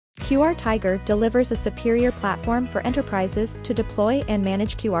QRTIGER delivers a superior platform for enterprises to deploy and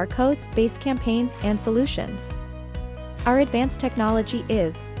manage QR codes-based campaigns and solutions. Our advanced technology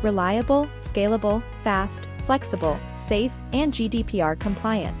is reliable, scalable, fast, flexible, safe, and GDPR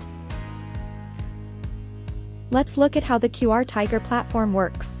compliant. Let's look at how the QRTIGER platform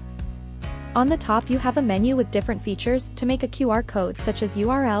works. On the top you have a menu with different features to make a QR code such as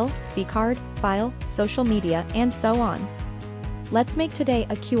URL, Vcard, file, social media, and so on. Let's make today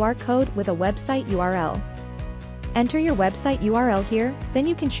a QR code with a website URL. Enter your website URL here, then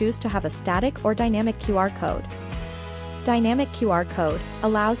you can choose to have a static or dynamic QR code. Dynamic QR code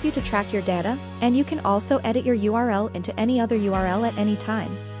allows you to track your data, and you can also edit your URL into any other URL at any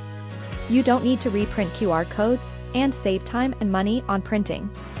time. You don't need to reprint QR codes, and save time and money on printing.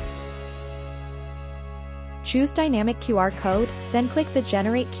 Choose Dynamic QR code, then click the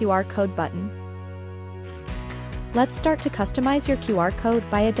Generate QR code button. Let's start to customize your QR code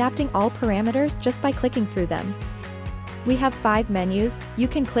by adapting all parameters just by clicking through them. We have 5 menus. You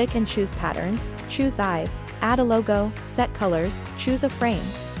can click and choose patterns, choose eyes, add a logo, set colors, choose a frame.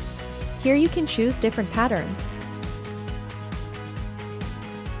 Here you can choose different patterns.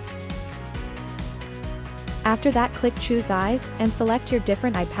 After that, click choose eyes and select your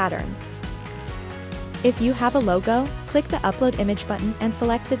different eye patterns. If you have a logo, click the upload image button and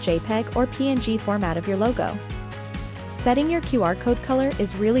select the JPEG or PNG format of your logo. Setting your QR code color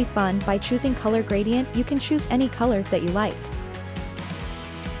is really fun. By choosing color gradient, you can choose any color that you like.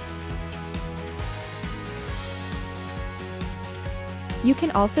 You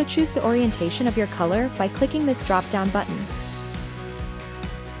can also choose the orientation of your color by clicking this drop-down button.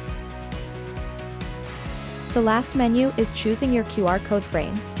 The last menu is choosing your QR code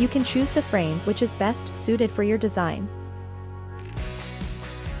frame. You can choose the frame which is best suited for your design.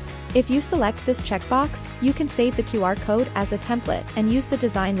 If you select this checkbox, you can save the QR code as a template and use the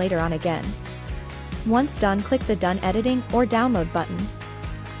design later on again. Once done, click the Done Editing or Download button.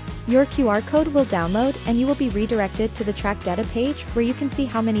 Your QR code will download and you will be redirected to the Track Data page where you can see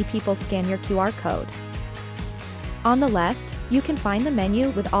how many people scan your QR code. On the left, you can find the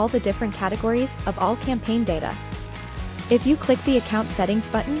menu with all the different categories of all campaign data. If you click the Account Settings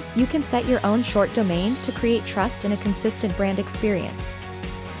button, you can set your own short domain to create trust and a consistent brand experience.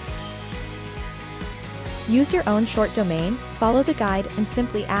 Use your own short domain, follow the guide and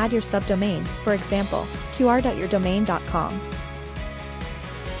simply add your subdomain, for example, qr.yourdomain.com.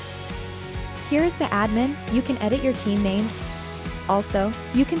 Here is the admin. You can edit your team name. Also,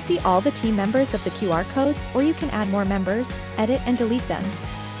 you can see all the team members of the QR codes, or you can add more members, edit and delete them.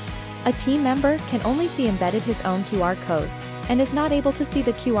 A team member can only see embedded his own QR codes, and is not able to see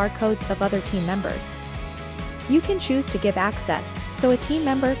the QR codes of other team members. You can choose to give access, so a team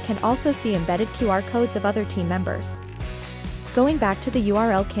member can also see embedded QR codes of other team members. Going back to the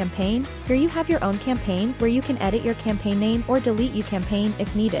URL campaign, here you have your own campaign where you can edit your campaign name or delete your campaign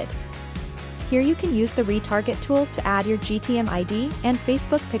if needed. Here you can use the retarget tool to add your GTM ID and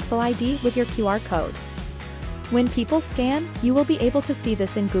Facebook Pixel ID with your QR code. When people scan, you will be able to see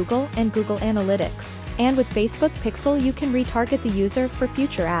this in Google and Google Analytics, and with Facebook Pixel you can retarget the user for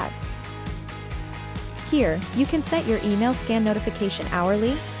future ads. Here, you can set your email scan notification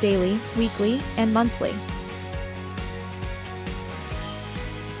hourly, daily, weekly, and monthly.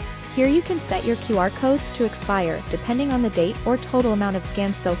 Here you can set your QR codes to expire depending on the date or total amount of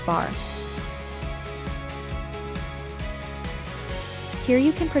scans so far. Here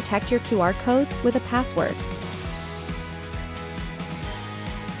you can protect your QR codes with a password.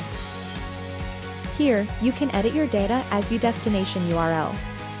 Here, you can edit your data as your destination URL.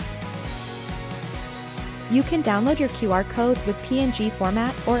 You can download your QR code with PNG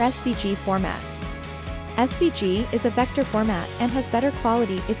format or SVG format. SVG is a vector format and has better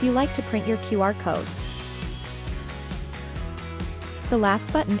quality if you like to print your QR code. The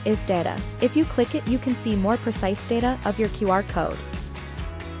last button is Data. If you click it, you can see more precise data of your QR code.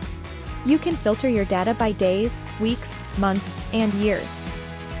 You can filter your data by days, weeks, months, and years.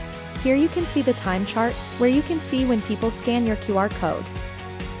 Here you can see the time chart, where you can see when people scan your QR code.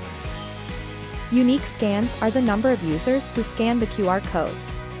 Unique scans are the number of users who scan the QR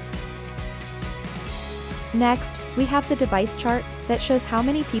codes. Next, we have the device chart that shows how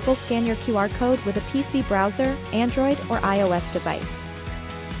many people scan your QR code with a PC browser, Android, or iOS device.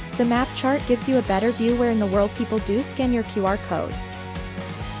 The map chart gives you a better view where in the world people do scan your QR code.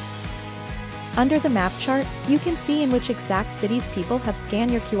 Under the map chart, you can see in which exact cities people have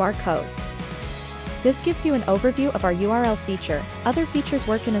scanned your QR codes. This gives you an overview of our URL feature. Other features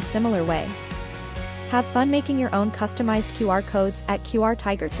work in a similar way. Have fun making your own customized QR codes at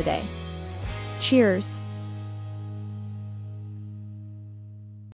QRTIGER today. Cheers!